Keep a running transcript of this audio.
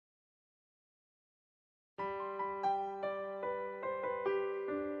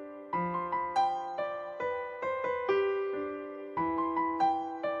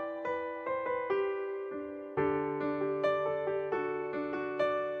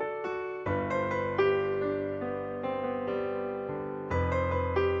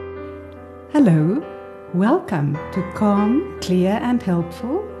Hello, welcome to Calm, Clear and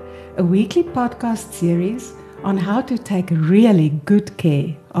Helpful, a weekly podcast series on how to take really good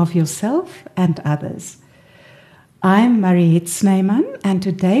care of yourself and others. I'm Mariette Snyman, and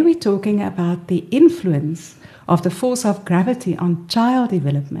today we're talking about the influence of the force of gravity on child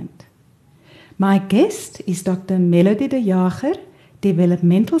development. My guest is Dr. Melody de Jager,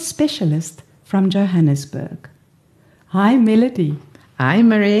 developmental specialist from Johannesburg. Hi, Melody. Hi,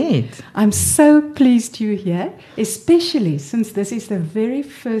 Mariette. I'm so pleased you're here, especially since this is the very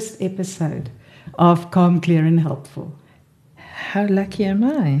first episode of Calm, Clear and Helpful. How lucky am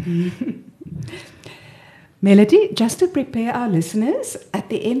I? Melody, just to prepare our listeners, at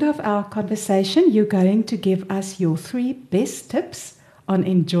the end of our conversation, you're going to give us your 3 best tips on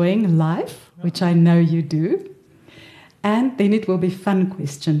enjoying life, which I know you do. And then it will be fun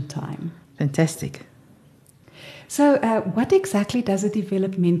question time. Fantastic. So, what exactly does a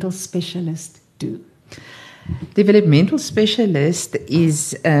developmental specialist do? Developmental specialist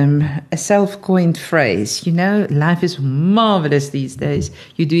is a self-coined phrase. You know, life is marvelous these days.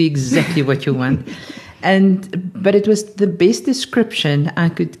 You do exactly what you want. But it was the best description I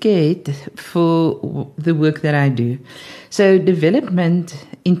could get for the work that I do. So development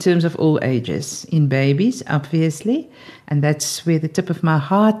in terms of all ages, in babies, obviously, and that's where the tip of my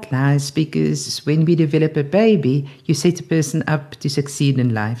heart lies, because when we develop a baby, you set a person up to succeed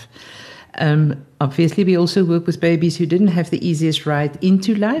in life. Obviously, we also work with babies who didn't have the easiest ride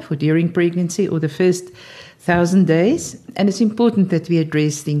into life or during pregnancy or the first 1,000 days, and it's important that we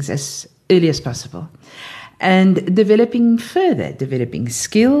address things as early as possible. And developing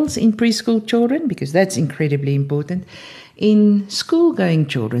skills in preschool children, because that's incredibly important. In school-going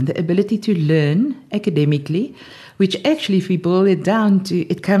children, the ability to learn academically, which actually, if we boil it down to,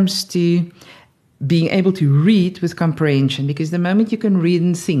 it comes to being able to read with comprehension, because the moment you can read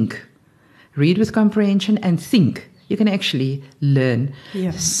and think, read with comprehension and think, you can actually learn.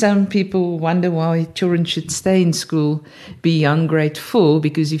 Yeah. Some people wonder why children should stay in school beyond grade 4,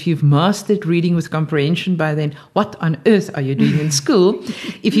 because if you've mastered reading with comprehension by then, what on earth are you doing in school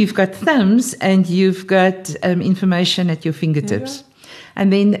if you've got thumbs and you've got information at your fingertips? Yeah.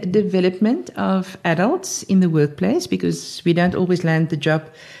 And then development of adults in the workplace, because we don't always land the job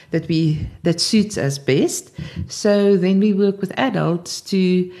that suits us best. So then we work with adults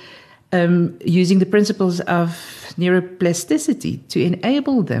to using the principles of neuroplasticity to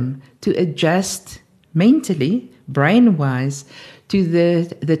enable them to adjust mentally, brain-wise, to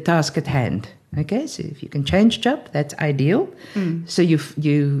the task at hand. Okay, so if you can change job, that's ideal. So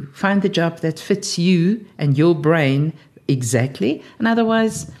you find the job that fits you and your brain exactly. And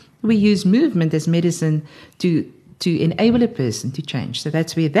otherwise, we use movement as medicine to enable a person to change. So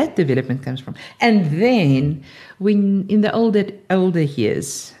that's where that development comes from. And then when in the older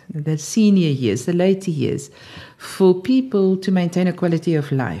years, the senior years, the later years, for people to maintain a quality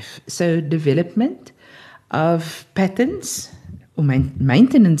of life. So development of patterns or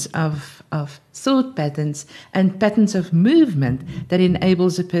maintenance of thought patterns and patterns of movement that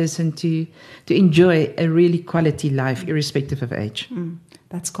enables a person to enjoy a really quality life irrespective of age.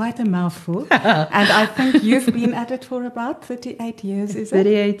 That's quite a mouthful. And I think you've been at it for about 38 years, is it?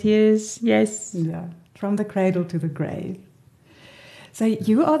 38 years, yes. Yeah, from the cradle to the grave. So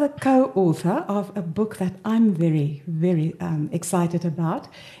you are the co-author of a book that I'm very, very excited about.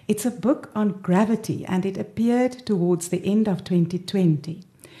 It's a book on gravity, and it appeared towards the end of 2020.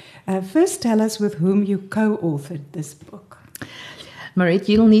 First, tell us with whom you co-authored this book. Mariette,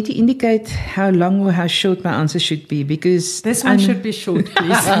 you'll need to indicate how long or how short my answer should be, because this one should be short,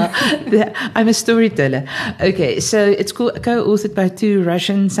 please. I'm a storyteller. Okay, so it's co-authored by 2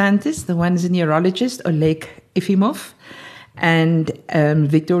 Russian scientists. The one is a neurologist, Oleg Efimov, and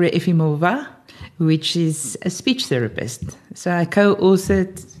Victoria Efimova, which is a speech therapist. So I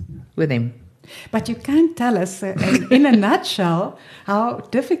co-authored with them. But you can't tell us, in a nutshell, how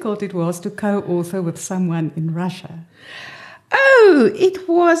difficult it was to co-author with someone in Russia. Oh, it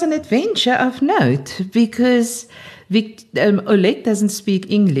was an adventure of note, because Oleg doesn't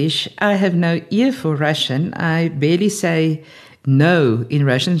speak English. I have no ear for Russian. I barely say no in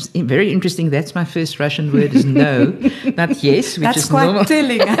Russian. Very interesting. That's my first Russian word is no, not yes, which is normal. That's quite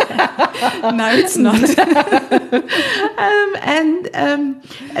telling. No, it's not.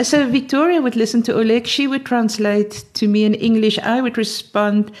 So Victoria would listen to Oleg. She would translate to me in English. I would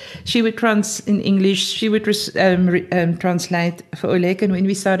respond. She would in English. She would translate for Oleg. And when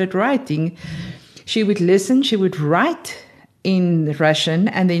we started writing, she would listen. She would write in Russian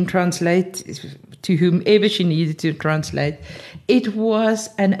and then translate to whomever she needed to translate. It was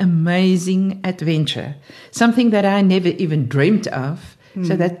an amazing adventure, something that I never even dreamt of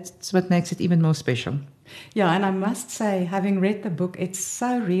So that's what makes it even more special. Yeah, and I must say, having read the book, it's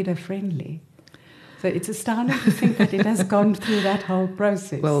so reader-friendly. So it's astounding to think that it has gone through that whole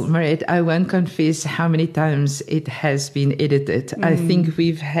process. Well, Mariette, I won't confess how many times it has been edited. I think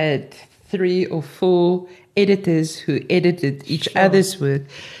we've had 3 or 4 editors who edited each other's work,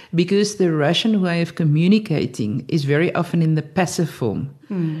 because the Russian way of communicating is very often in the passive form.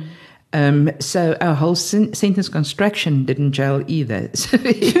 So our whole sentence construction didn't gel either. So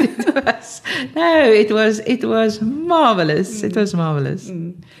it was marvelous. It was marvelous.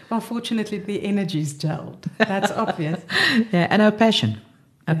 Well, fortunately, the energies gelled. That's obvious. Yeah, and our passion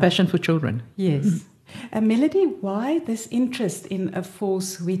for children. Yes. Melody, why this interest in a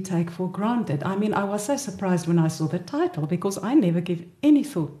force we take for granted? I mean, I was so surprised when I saw the title, because I never give any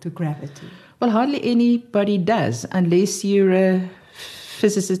thought to gravity. Well, hardly anybody does, unless you're a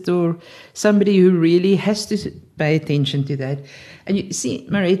physicist or somebody who really has to pay attention to that. And you see,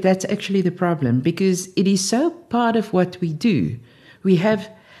 Mariette, that's actually the problem, because it is so part of what we do. We have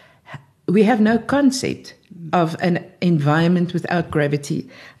no concept of an environment without gravity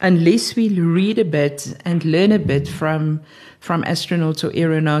unless we read a bit and learn a bit from astronauts or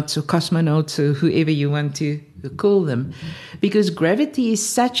aeronauts or cosmonauts or whoever you want to call them, because gravity is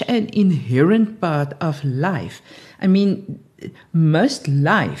such an inherent part of life. I mean, most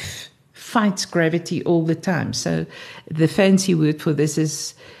life fights gravity all the time. So the fancy word for this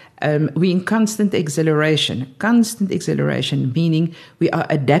is we're in constant acceleration, meaning we are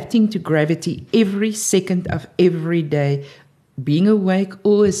adapting to gravity every second of every day, being awake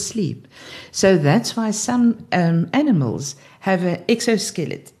or asleep. So that's why some animals have an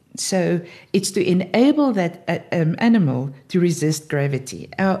exoskeleton. So it's to enable that animal to resist gravity.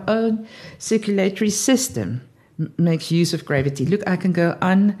 Our own circulatory system makes use of gravity. Look, I can go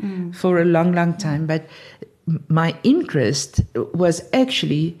on for a long, long time, but my interest was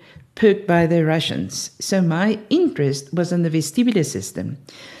actually perked by the Russians. So my interest was in the vestibular system,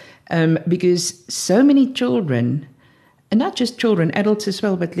 because so many children, and not just children, adults as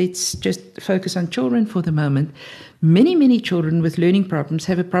well, but let's just focus on children for the moment. Many children with learning problems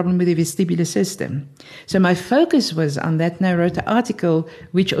have a problem with the vestibular system. So my focus was on that, and I wrote an article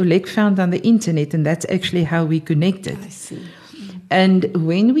which Oleg found on the internet, and that's actually how we connected. I see. And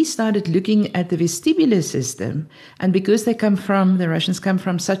when we started looking at the vestibular system, and because the Russians come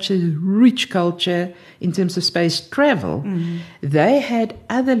from such a rich culture in terms of space travel, they had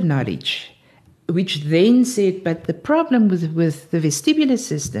other knowledge, which then said, but the problem with the vestibular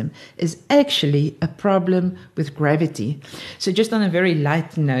system is actually a problem with gravity. So just on a very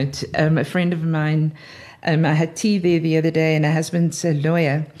light note, a friend of mine, I had tea there the other day, and her husband's a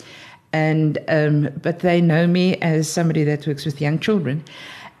lawyer, and but they know me as somebody that works with young children.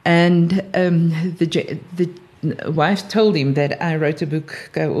 And the wife told him that I wrote a book,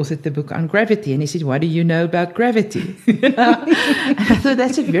 co-authored the book on gravity. And he said, what do you know about gravity? And I thought,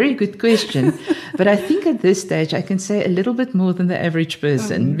 that's a very good question. But I think at this stage, I can say a little bit more than the average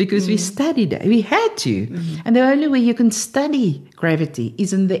person, because we studied it. We had to. And the only way you can study gravity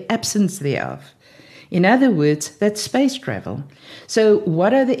is in the absence thereof. In other words, that's space travel. So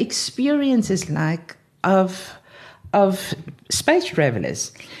what are the experiences like of space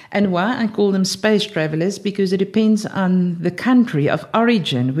travelers? And why I call them space travelers, because it depends on the country of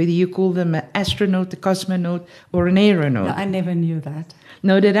origin, whether you call them an astronaut, a cosmonaut, or an aeronaut. No, I never knew that.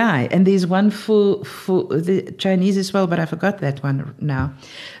 Nor did I. And there's one for the Chinese as well, but I forgot that one now.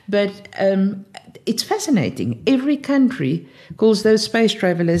 But it's fascinating. Every country calls those space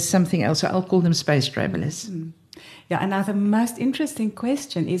travelers something else, so I'll call them space travelers. Yeah, and now the most interesting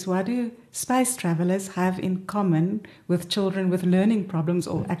question is, what do space travelers have in common with children with learning problems,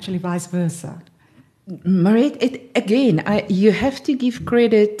 or actually vice versa? Mariette, you have to give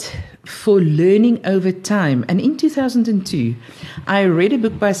credit for learning over time. And in 2002, I read a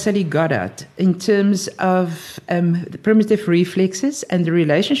book by Sally Goddard in terms of the primitive reflexes and the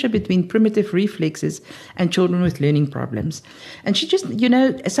relationship between primitive reflexes and children with learning problems. And she just,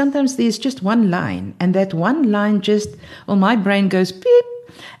 sometimes there's just one line, and that one line my brain goes beep,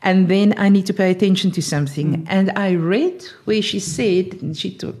 and then I need to pay attention to something. And I read where she said, and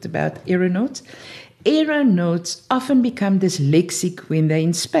she talked about aeronauts. Aeronauts often become dyslexic when they're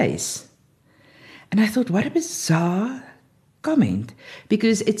in space. And I thought, what a bizarre comment,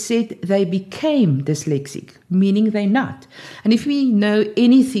 because it said they became dyslexic, meaning they're not. And if we know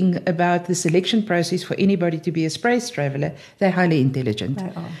anything about the selection process for anybody to be a space traveler, they're highly intelligent.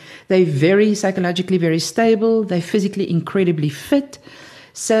 They are. They're very psychologically very stable. They're physically incredibly fit.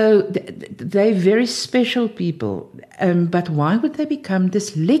 So they're very special people. But why would they become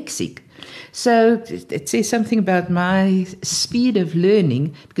dyslexic? So it says something about my speed of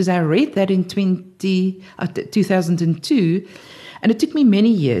learning, because I read that in 2002, and it took me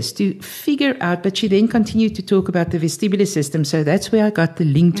many years to figure out, but she then continued to talk about the vestibular system, so that's where I got the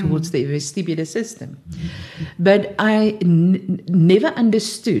link towards the vestibular system. But I never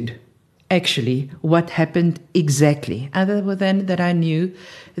understood actually what happened exactly, other than that I knew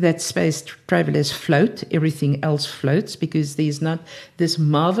that space travelers float, everything else floats, because there's not this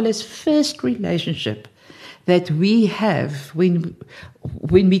marvelous first relationship that we have when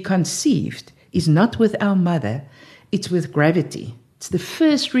we conceived is not with our mother, it's with gravity. It's the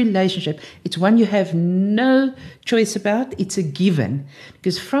first relationship. It's one you have no choice about. It's a given.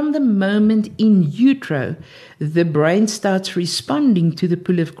 Because from the moment in utero, the brain starts responding to the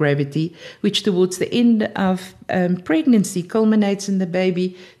pull of gravity, which towards the end of pregnancy culminates in the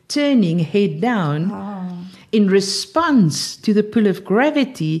baby turning head down in response to the pull of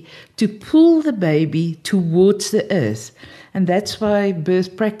gravity to pull the baby towards the earth. And that's why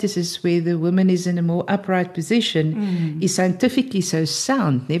birth practices where the woman is in a more upright position is scientifically so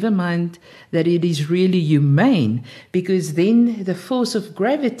sound, never mind that it is really humane, because then the force of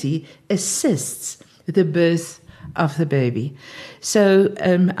gravity assists the birth of the baby. So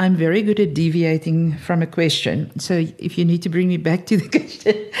I'm very good at deviating from a question. So if you need to bring me back to the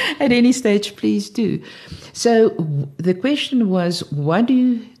question at any stage, please do. So the question was, what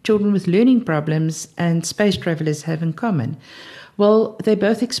do children with learning problems and space travelers have in common? Well, they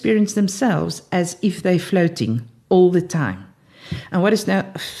both experience themselves as if they're floating all the time. And what is now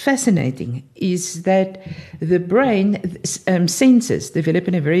fascinating is that the brain senses develop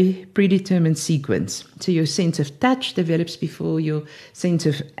in a very predetermined sequence. So your sense of touch develops before your sense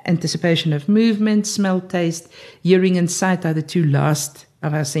of anticipation of movement, smell, taste, hearing, and sight are the two last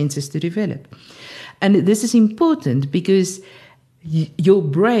of our senses to develop. And this is important because your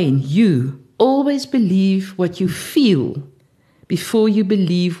brain, you always believe what you feel before you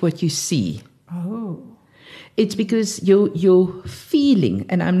believe what you see. Oh. It's because you're feeling,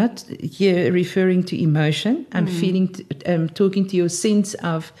 and I'm not here referring to emotion. I'm talking to your sense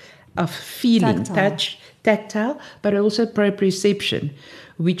of feeling, touch, tactile, but also proprioception,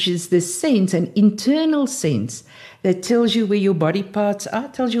 which is the sense, an internal sense that tells you where your body parts are,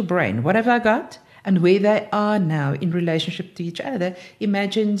 tells your brain, what have I got, and where they are now in relationship to each other.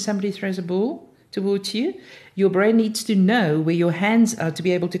 Imagine somebody throws a ball towards you. Your brain needs to know where your hands are to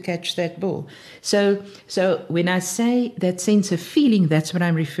be able to catch that ball. So when I say that sense of feeling, that's what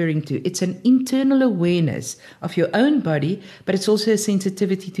I'm referring to. It's an internal awareness of your own body, but it's also a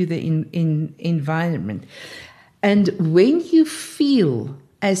sensitivity to the environment. And when you feel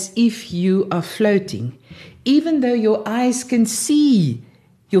as if you are floating, even though your eyes can see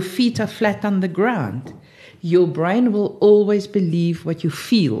your feet are flat on the ground, your brain will always believe what you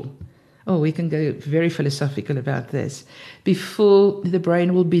feel. Oh, we can go very philosophical about this. Before the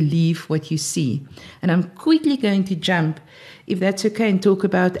brain will believe what you see. And I'm quickly going to jump, if that's okay, and talk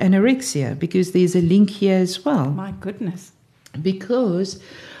about anorexia, because there's a link here as well. My goodness. Because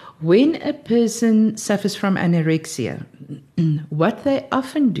when a person suffers from anorexia, what they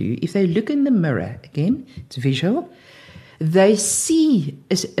often do, if they look in the mirror, again, it's visual, they see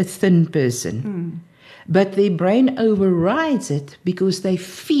a thin person. But their brain overrides it because they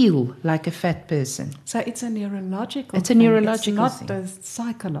feel like a fat person. So it's a neurological It's a neurological It's thing. not the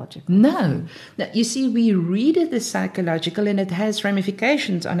psychological. No. Now, you see, we read it as psychological and it has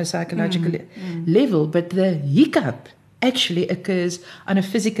ramifications on a psychological level, but the hiccup actually occurs on a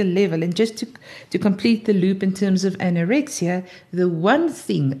physical level. And just to complete the loop in terms of anorexia, the one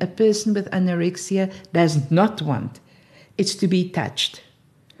thing a person with anorexia does not want is to be touched,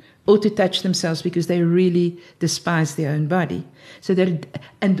 or to touch themselves, because they really despise their own body.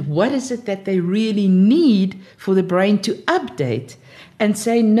 And what is it that they really need for the brain to update and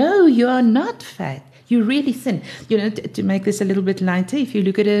say, no, you are not fat, you're really thin. You know, to make this a little bit lighter, if you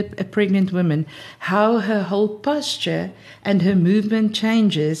look at a pregnant woman, how her whole posture and her movement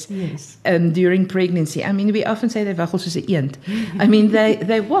changes during pregnancy. I mean, we often say they waggel soos 'n eend. I mean,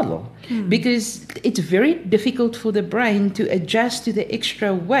 they waddle because it's very difficult for the brain to adjust to the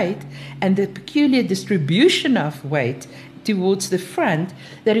extra weight and the peculiar distribution of weight towards the front,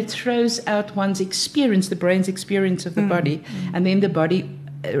 that it throws out one's experience, the brain's experience of the body, and then the body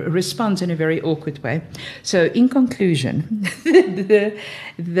responds in a very awkward way. So in conclusion,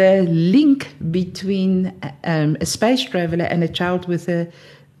 the link between a space traveler and a child with a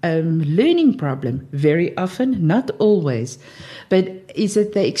learning problem, very often, not always, but is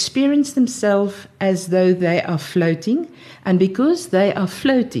that they experience themselves as though they are floating, and because they are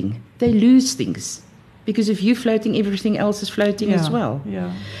floating, they lose things. Because if you're floating, everything else is floating as well.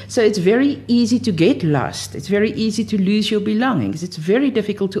 Yeah. So it's very easy to get lost. It's very easy to lose your belongings. It's very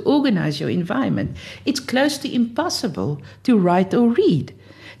difficult to organize your environment. It's close to impossible to write or read.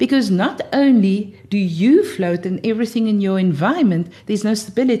 Because not only do you float and everything in your environment, there's no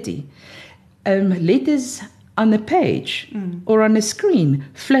stability. Letters on a page or on a screen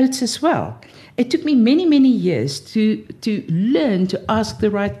floats as well. It took me many, many years to learn to ask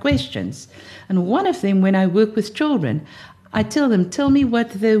the right questions. And one of them, when I work with children, I tell them, tell me what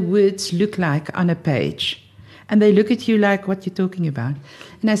the words look like on a page. And they look at you like, what you're talking about.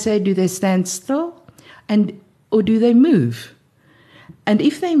 And I say, do they stand still? Or do they move? And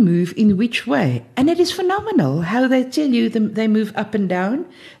if they move, in which way? And it is phenomenal how they tell you they move up and down.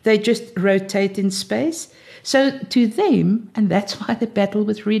 They just rotate in space. So to them, and that's why they battle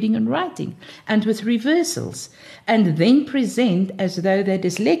with reading and writing and with reversals, and then present as though they're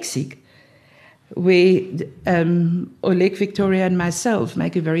dyslexic, where Oleg, Victoria, and myself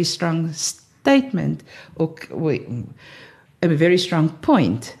make a very strong statement or a very strong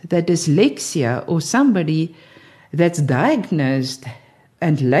point that dyslexia, or somebody that's diagnosed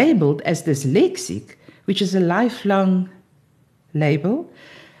and labeled as dyslexic, which is a lifelong label,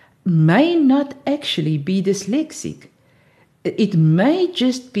 may not actually be dyslexic. It may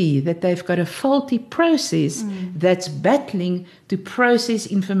just be that they've got a faulty process that's battling to process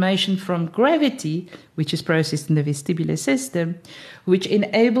information from gravity, which is processed in the vestibular system, which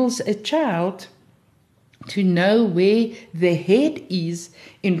enables a child to know where the head is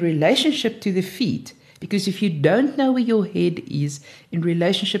in relationship to the feet. Because if you don't know where your head is in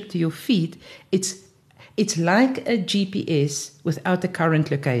relationship to your feet, it's like a GPS without a current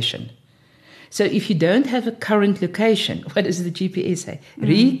location. So if you don't have a current location, what does the GPS say?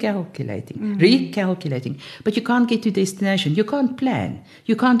 Recalculating. But you can't get to destination. You can't plan.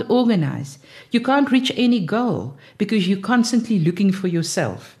 You can't organize. You can't reach any goal because you're constantly looking for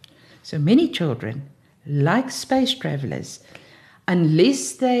yourself. So many children, like space travelers,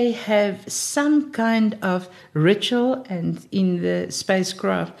 unless they have some kind of ritual, and in the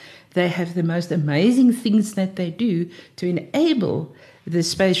spacecraft, they have the most amazing things that they do to enable the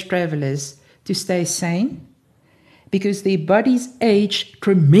space travelers to stay sane, because their bodies age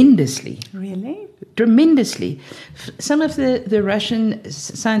tremendously. Really? Tremendously. Some of the Russian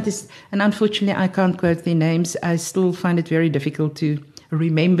scientists, and unfortunately I can't quote their names, I still find it very difficult to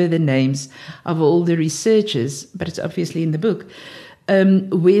remember the names of all the researchers, but it's obviously in the book,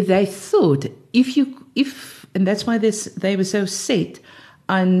 where they thought and that's why they were so set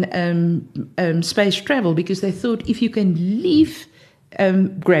on space travel, because they thought if you can leave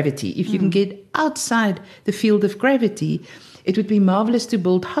gravity, if you can get outside the field of gravity, it would be marvelous to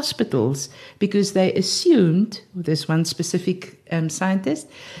build hospitals, because they assumed, this one specific scientist,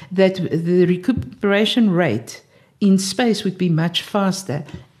 that the recuperation rate in space would be much faster,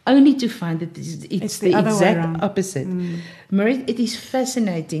 only to find that it's the exact opposite. Marit, it is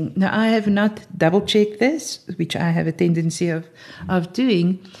fascinating. Now, I have not double-checked this, which I have a tendency of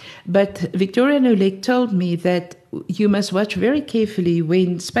doing, but Victoria and Oleg told me that you must watch very carefully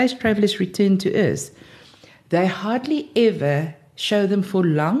when space travelers return to Earth. They hardly ever show them for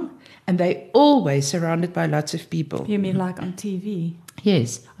long, and they're always surrounded by lots of people. You mean like on TV?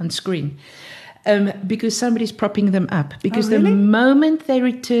 Yes, on screen. Because somebody's propping them up. Because really? The moment they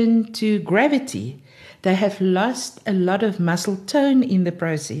return to gravity, they have lost a lot of muscle tone in the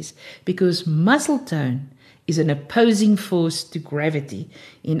process, because muscle tone is an opposing force to gravity.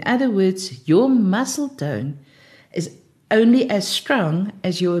 In other words, your muscle tone is only as strong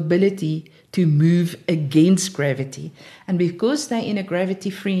as your ability to move against gravity. And because they're in a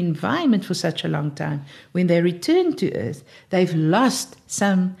gravity-free environment for such a long time, when they return to Earth, they've lost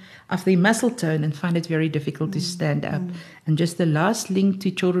some of their muscle tone and find it very difficult to stand up. And just the last link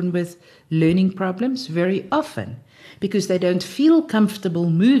to children with learning problems, very often, because they don't feel comfortable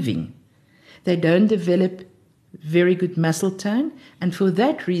moving, they don't develop very good muscle tone, and for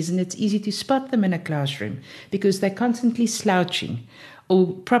that reason it's easy to spot them in a classroom, because they're constantly slouching or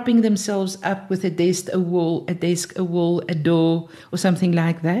propping themselves up with a desk, a wall, a door, or something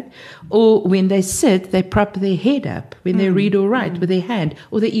like that. Or when they sit, they prop their head up when they read or write with their hand,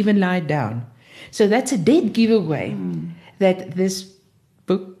 or they even lie down. So that's a dead giveaway that this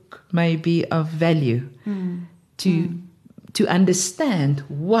book may be of value to understand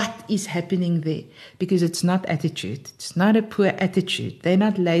what is happening there, because it's not attitude. It's not a poor attitude. They're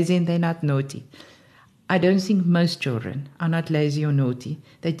not lazy and they're not naughty. I don't think most children are not lazy or naughty.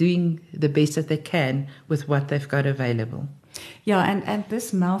 They're doing the best that they can with what they've got available. Yeah, and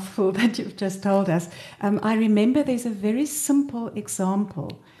this mouthful that you've just told us, I remember there's a very simple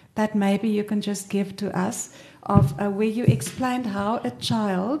example that maybe you can just give to us of where you explained how a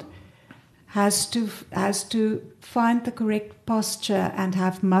child has to find the correct posture and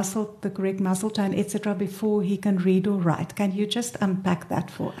have the correct muscle tone, etc., before he can read or write. Can you just unpack that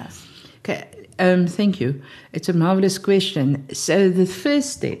for us? Okay, thank you. It's a marvelous question. So the first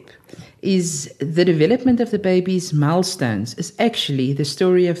step is the development of the baby's milestones is actually the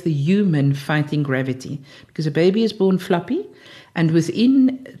story of the human fighting gravity, because a baby is born floppy, and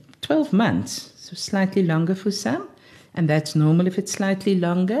within 12 months, so slightly longer for some, and that's normal if it's slightly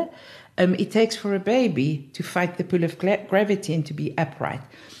longer, it takes for a baby to fight the pull of gravity and to be upright.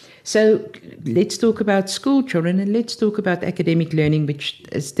 So let's talk about school children, and let's talk about academic learning, which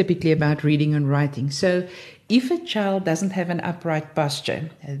is typically about reading and writing. So if a child doesn't have an upright posture,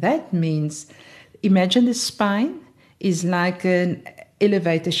 that means, imagine the spine is like an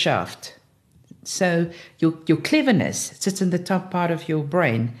elevator shaft. So your cleverness sits in the top part of your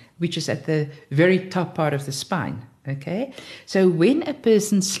brain, which is at the very top part of the spine. Okay, so when a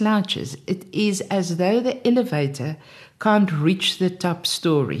person slouches, it is as though the elevator can't reach the top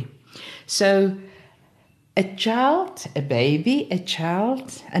story. So a child, a baby, a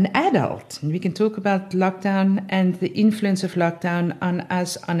child, an adult, and we can talk about lockdown and the influence of lockdown on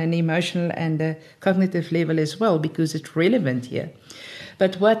us on an emotional and a cognitive level as well, because it's relevant here.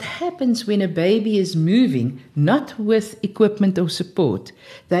 But what happens when a baby is moving, not with equipment or support,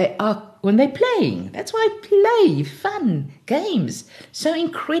 when they're playing. That's why play, fun, games, so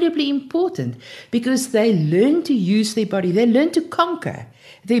incredibly important, because they learn to use their body. They learn to conquer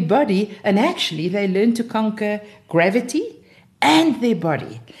their body, and actually they learn to conquer gravity and their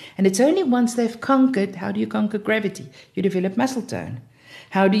body. And it's only once they've conquered, how do you conquer gravity? You develop muscle tone.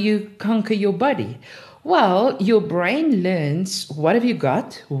 How do you conquer your body? Well, your brain learns, what have you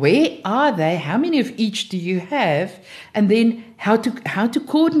got? Where are they? How many of each do you have? And then how to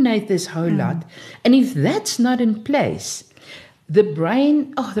coordinate this whole lot. And if that's not in place, the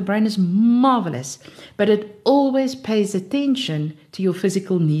brain is marvelous, but it always pays attention to your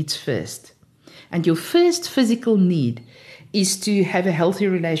physical needs first. And your first physical need is to have a healthy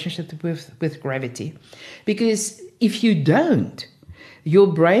relationship with gravity. Because if you don't, your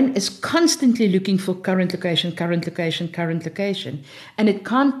brain is constantly looking for current location, and it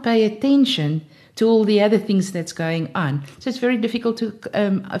can't pay attention to all the other things that's going on. So it's very difficult to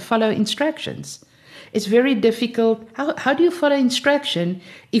follow instructions. It's very difficult. How do you follow instruction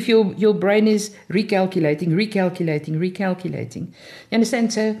if your brain is recalculating? You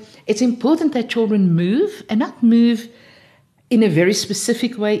understand? So it's important that children move, and not move in a very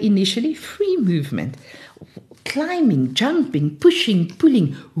specific way initially, free movement. Climbing, jumping, pushing,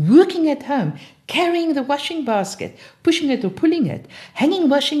 pulling, working at home, carrying the washing basket, pushing it or pulling it, hanging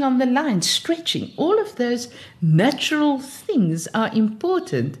washing on the line, stretching. All of those natural things are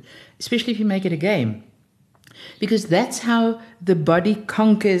important, especially if you make it a game, because that's how the body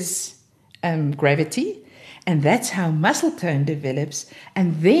conquers gravity, and that's how muscle tone develops.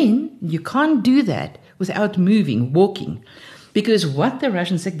 And then you can't do that without moving, walking. Because what the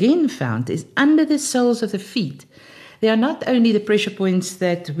Russians again found is under the soles of the feet, there are not only the pressure points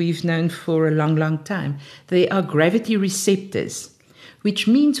that we've known for a long, long time, they are gravity receptors, which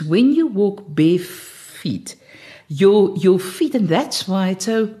means when you walk bare feet, your feet, and that's why it's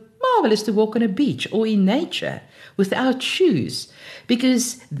so marvelous to walk on a beach or in nature without shoes,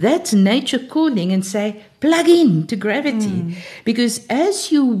 because that's nature calling and say, plug in to gravity. Because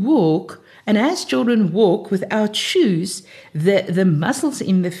as you walk, and as children walk without shoes, the muscles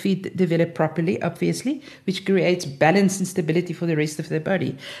in the feet develop properly, obviously, which creates balance and stability for the rest of their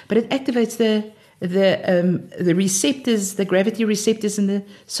body. But it activates the receptors, the gravity receptors in the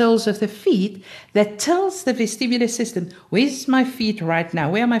soles of the feet, that tells the vestibular system, where's my feet right now?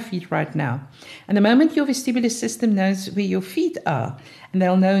 Where are my feet right now? And the moment your vestibular system knows where your feet are, and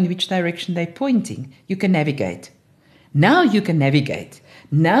they'll know in which direction they're pointing, you can navigate. Now you can navigate.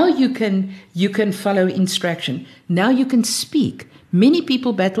 Now you can follow instruction. Now you can speak. Many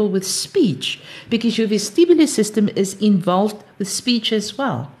people battle with speech because your vestibular system is involved with speech as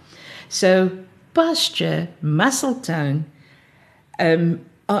well. So posture, muscle tone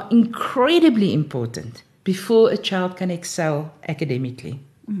are incredibly important before a child can excel academically.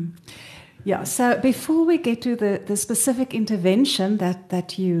 Yeah, so before we get to the specific intervention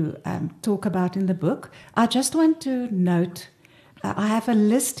that you talk about in the book, I just want to note I have a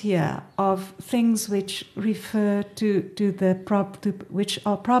list here of things which refer to which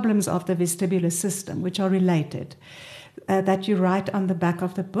are problems of the vestibular system, which are related, that you write on the back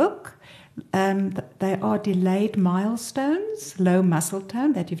of the book. They are delayed milestones, low muscle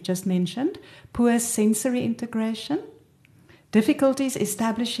tone that you've just mentioned, poor sensory integration, difficulties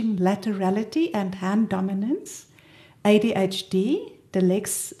establishing laterality and hand dominance, ADHD,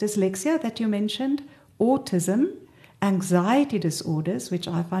 dyslexia that you mentioned, autism, anxiety disorders, which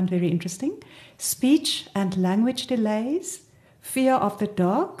I find very interesting, speech and language delays, fear of the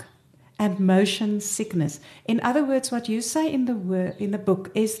dark, and motion sickness. In other words, what you say in the book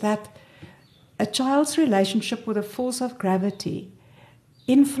is that a child's relationship with a force of gravity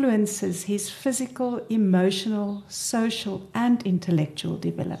influences his physical, emotional, social, and intellectual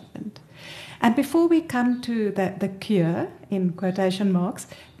development. And before we come to the cure, in quotation marks,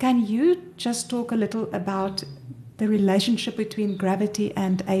 can you just talk a little about the relationship between gravity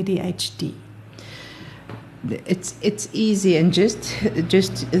and ADHD? It's easy, and just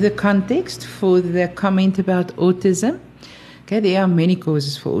the context for the comment about autism. Okay, there are many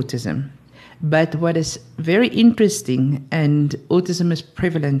causes for autism, but what is very interesting, and autism is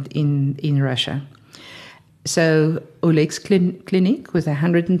prevalent in Russia. So Oleg's clinic with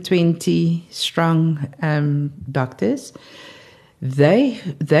 120 strong doctors, they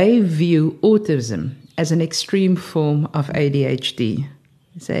view autism as an extreme form of ADHD.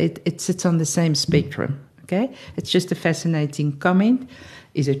 So it sits on the same spectrum. Okay, it's just a fascinating comment.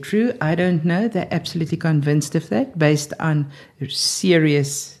 Is it true? I don't know. They're absolutely convinced of that based on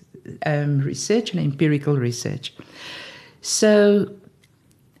serious research and empirical research. So,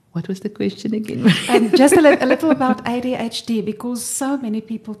 what was the question again? Just a little about ADHD, because so many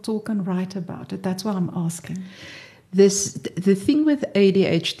people talk and write about it. That's why I'm asking. The thing with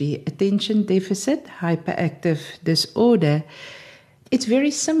ADHD, attention deficit hyperactive disorder, it's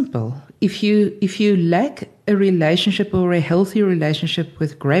very simple. If you lack a relationship or a healthy relationship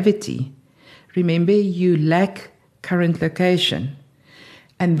with gravity, remember you lack current location.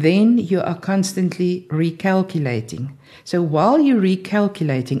 And then you are constantly recalculating. So while you're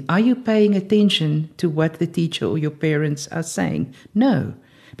recalculating, are you paying attention to what the teacher or your parents are saying? No,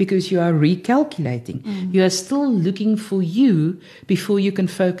 because you are recalculating. You are still looking for you before you can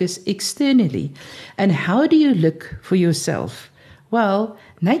focus externally. And how do you look for yourself? Well,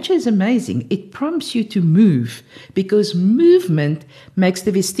 nature is amazing. It prompts you to move because movement makes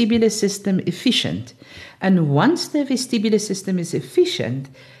the vestibular system efficient. And once the vestibular system is efficient,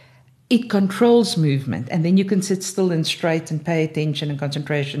 it controls movement. And then you can sit still and straight and pay attention, and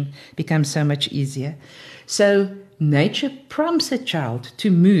concentration becomes so much easier. So nature prompts a child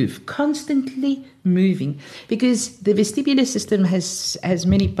to move, constantly moving, because the vestibular system has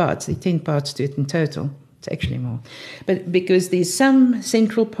many parts. There are 10 parts to it in total. It's actually more. But because there's some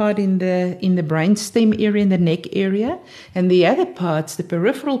central part in the brainstem area, in the neck area, and the other parts, the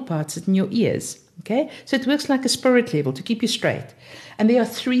peripheral parts, in your ears. Okay? So it works like a spirit level to keep you straight. And there are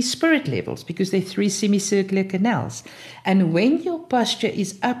 3 spirit levels because there are 3 semicircular canals. And when your posture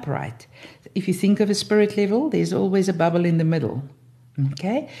is upright, if you think of a spirit level, there's always a bubble in the middle.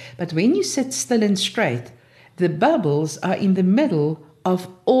 Okay? But when you sit still and straight, the bubbles are in the middle of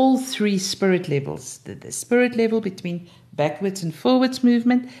all 3 spirit levels. The spirit level between backwards and forwards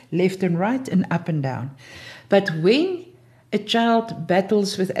movement, left and right, and up and down. But when a child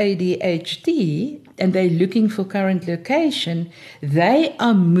battles with ADHD and they're looking for current location, they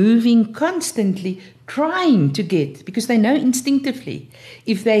are moving constantly, trying to get, because they know instinctively,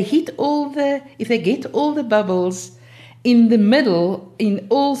 if they get all the bubbles in the middle, in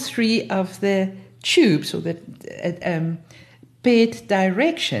all 3 of the tubes or the paired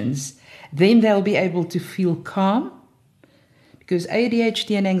directions, then they'll be able to feel calm, because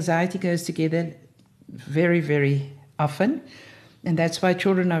ADHD and anxiety goes together very, very often, and that's why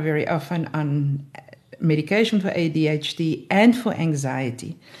children are very often on medication for ADHD and for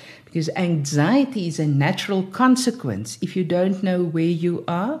anxiety, because anxiety is a natural consequence if you don't know where you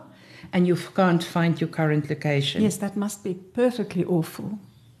are and you can't find your current location. Yes, that must be perfectly awful.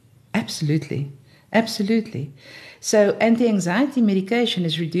 Absolutely. Absolutely. So anti-anxiety medication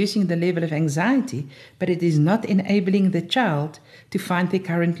is reducing the level of anxiety, but it is not enabling the child to find their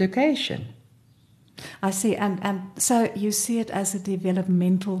current location. I see. And so you see it as a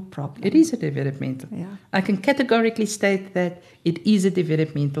developmental problem. It is a developmental. Yeah. I can categorically state that it is a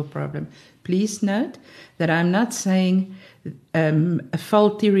developmental problem. Please note that I'm not saying a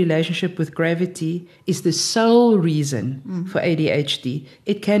faulty relationship with gravity is the sole reason for ADHD.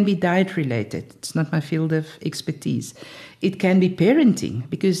 It can be diet related. It's not my field of expertise. It can be parenting,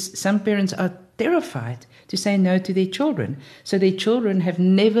 because some parents are terrified to say no to their children. So their children have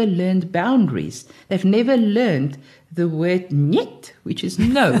never learned boundaries. They've never learned the word niet, which is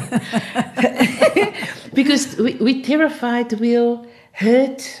no. Because we're terrified we'll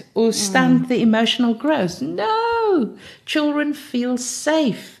hurt or stunt the emotional growth. No! Children feel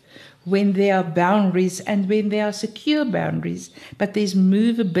safe when there are boundaries and when there are secure boundaries. But there's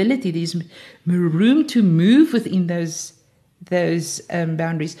movability, there's room to move within those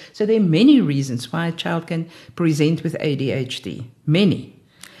boundaries. So there are many reasons why a child can present with ADHD. Many.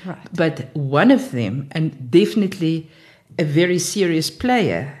 Right. But one of them, and definitely a very serious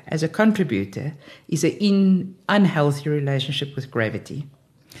player as a contributor, is an unhealthy relationship with gravity.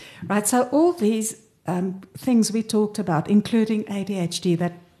 Right, so all these things we talked about, including ADHD,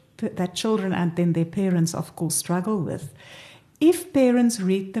 that children and then their parents, of course, struggle with. If parents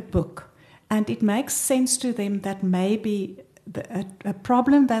read the book and it makes sense to them that maybe a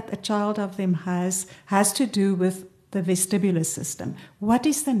problem that a child of them has to do with the vestibular system, what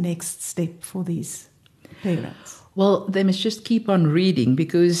is the next step for these parents? Well, they must just keep on reading,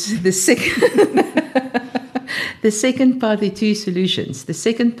 because the second part, the two solutions. The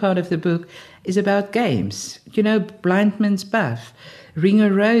second part of the book is about games. You know, Blind Man's Buff,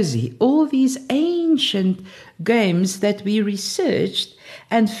 Ring-a-Rosy, all these ancient games that we researched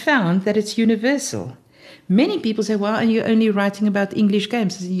and found that it's universal. Many people say, well, are you only writing about English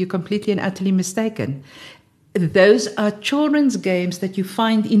games? You're completely and utterly mistaken. Those are children's games that you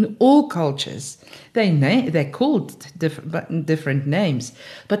find in all cultures. They're called different names,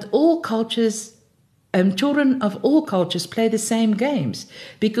 but all cultures, children of all cultures play the same games,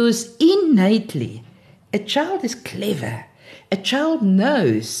 because innately a child is clever. A child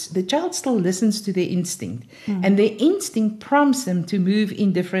knows, the child still listens to their instinct, and their instinct prompts them to move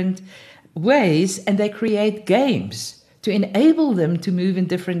in different ways, and they create games to enable them to move in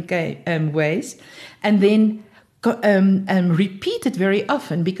different ways, and then repeat it very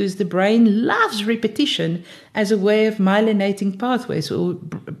often, because the brain loves repetition as a way of myelinating pathways or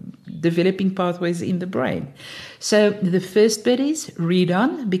developing pathways in the brain. So the first bit is read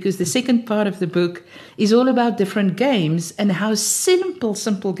on, because the second part of the book is all about different games and how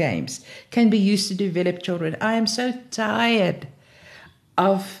simple games can be used to develop children. I am so tired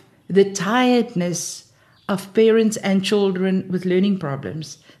of the tiredness of parents and children with learning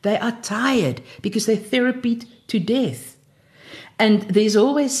problems. They are tired because they're therapied to death. And there's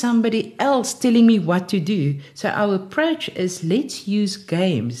always somebody else telling me what to do. So our approach is, let's use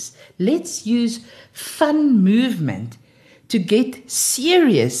games. Let's use fun movement to get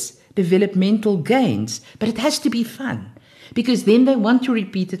serious developmental gains. But it has to be fun, because then they want to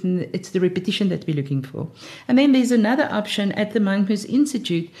repeat it, and it's the repetition that we're looking for. And then there's another option at the Mind Moves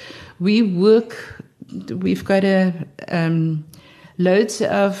Institute. We've got loads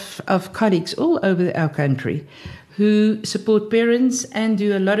of colleagues all over our country who support parents and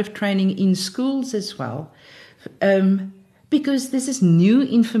do a lot of training in schools as well. Because this is new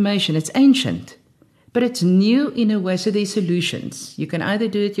information. It's ancient, but it's new in a way. So there's solutions. You can either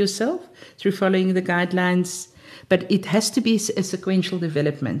do it yourself through following the guidelines, but it has to be a sequential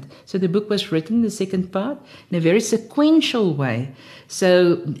development. So the book was written, the second part, in a very sequential way.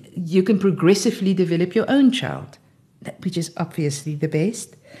 So you can progressively develop your own child, which is obviously the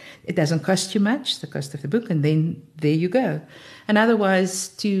best. It doesn't cost you much, the cost of the book, and then there you go. And otherwise,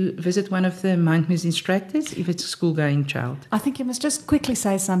 to visit one of the Mind Moves instructors if it's a school-going child. I think you must just quickly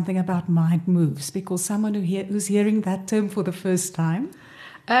say something about Mind Moves, because someone who's hearing that term for the first time.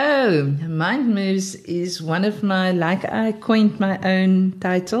 Oh, Mind Moves is one of my, like I coined my own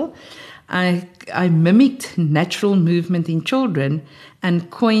title. I mimicked natural movement in children and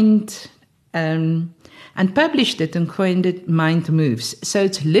coined and published it and coined it Mind Moves. So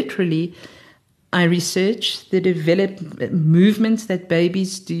it's literally, I research the developed movements that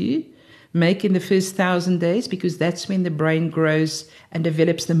babies make in the first 1,000 days, because that's when the brain grows and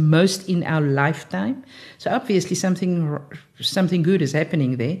develops the most in our lifetime. So obviously something good is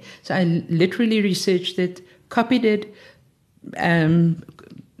happening there. So I literally researched it, copied it, and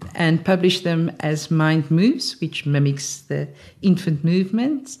published them as Mind Moves, which mimics the infant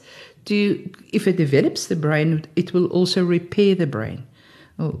movements. If it develops the brain, it will also repair the brain.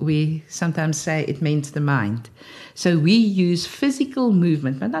 We sometimes say it means the mind. So we use physical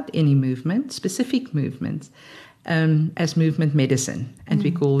movement, but not any movement, specific movements, as movement medicine. And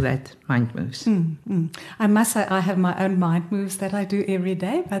we call that Mind Moves. I must say I have my own Mind Moves that I do every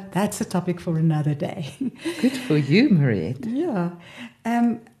day, but that's a topic for another day. Good for you, Mariette. Yeah.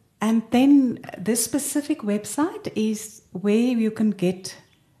 And then this specific website is where you can get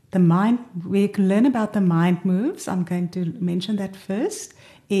where you can learn about the Mind Moves. I'm going to mention that first.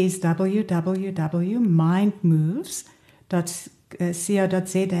 is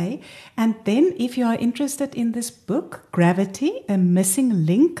www.mindmoves.co.za. And then if you are interested in this book, Gravity, A Missing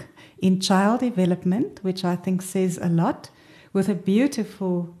Link in Child Development, which I think says a lot, with a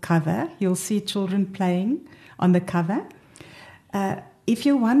beautiful cover. You'll see children playing on the cover. If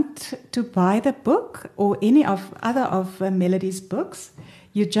you want to buy the book or any of other of Melody's books,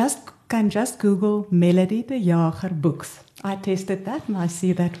 you can just Google Melody de Jager books. I tested that and I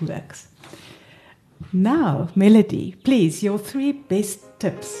see that works. Now, Melody, please, your 3 best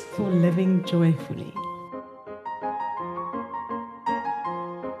tips for living joyfully.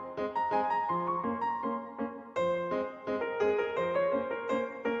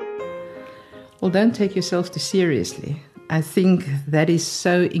 Well, don't take yourself too seriously. I think that is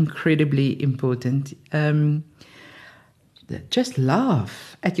so incredibly important. Just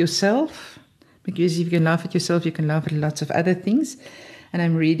laugh at yourself, because if you can laugh at yourself, you can laugh at lots of other things. And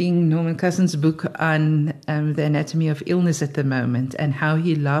I'm reading Norman Cousins' book on the anatomy of illness at the moment and how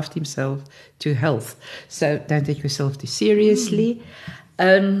he laughed himself to health. So don't take yourself too seriously.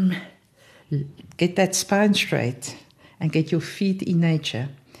 Get that spine straight and get your feet in nature.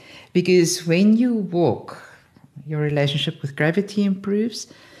 Because when you walk, your relationship with gravity improves.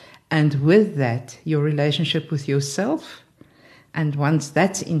 And with that, your relationship with yourself. And once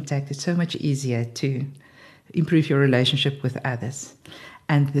that's intact, it's so much easier to improve your relationship with others.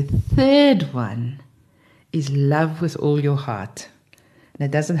 And the third one is love with all your heart. And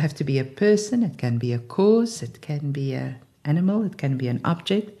it doesn't have to be a person, it can be a cause, it can be an animal, it can be an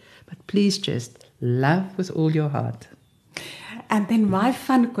object, but please just love with all your heart. And then my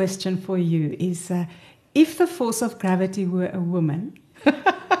fun question for you is, if the force of gravity were a woman,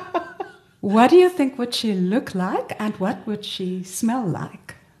 what do you think would she look like and what would she smell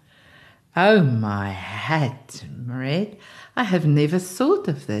like? Oh my hat, Mariette. I have never thought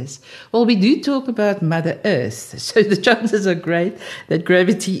of this. Well, we do talk about Mother Earth, so the chances are great that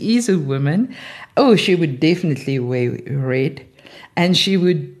gravity is a woman. Oh, she would definitely wear red, and she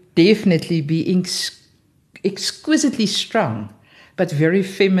would definitely be exquisitely strong, but very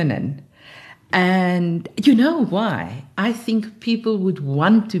feminine. And you know why? I think people would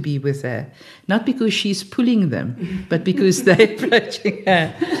want to be with her, not because she's pulling them, but because they're approaching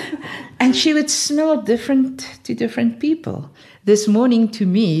her. And she would smell different to different people. This morning, to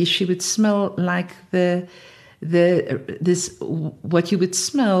me, she would smell like what you would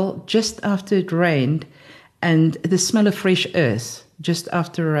smell just after it rained, and the smell of fresh earth just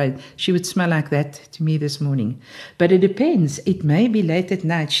after rain. She would smell like that to me this morning. But it depends. It may be late at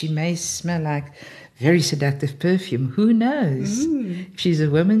night. She may smell like very seductive perfume. Who knows? If she's a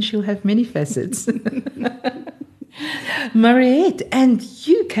woman, she'll have many facets. Mariette, and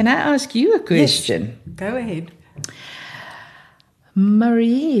you, can I ask you a question? Yes, go ahead.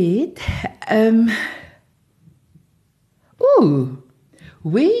 Mariette,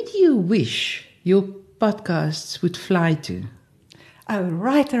 where do you wish your podcasts would fly to? Oh,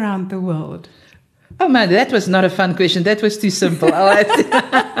 right around the world. Oh man, that was not a fun question. That was too simple. Can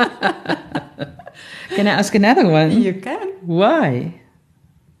I ask another one? You can. Why?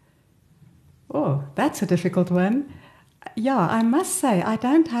 Oh, that's a difficult one. Yeah, I must say, I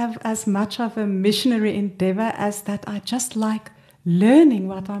don't have as much of a missionary endeavor as that. I just like learning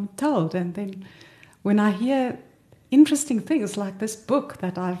what I'm told. And then when I hear interesting things like this book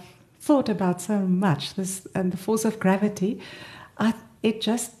that I've thought about so much, this and the force of gravity, it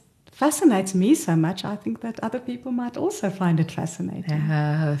just fascinates me so much. I think that other people might also find it fascinating.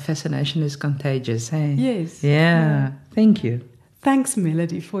 Fascination is contagious, hey? Yes. Yeah. Thank you. Thanks,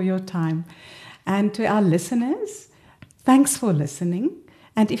 Melody, for your time. And to our listeners, thanks for listening.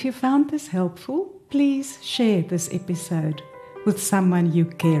 And if you found this helpful, please share this episode with someone you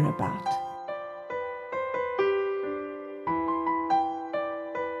care about.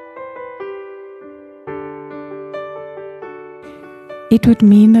 It would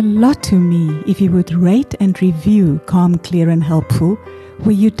mean a lot to me if you would rate and review Calm, Clear and Helpful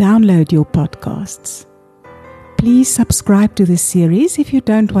where you download your podcasts. Please subscribe to this series if you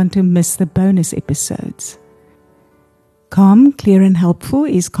don't want to miss the bonus episodes. Calm, Clear and Helpful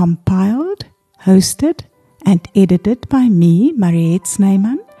is compiled, hosted and edited by me, Mariette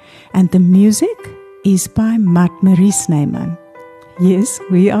Snyman, and the music is by Marie Snyman. Yes,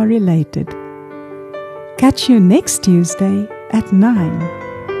 we are related. Catch you next Tuesday at 9.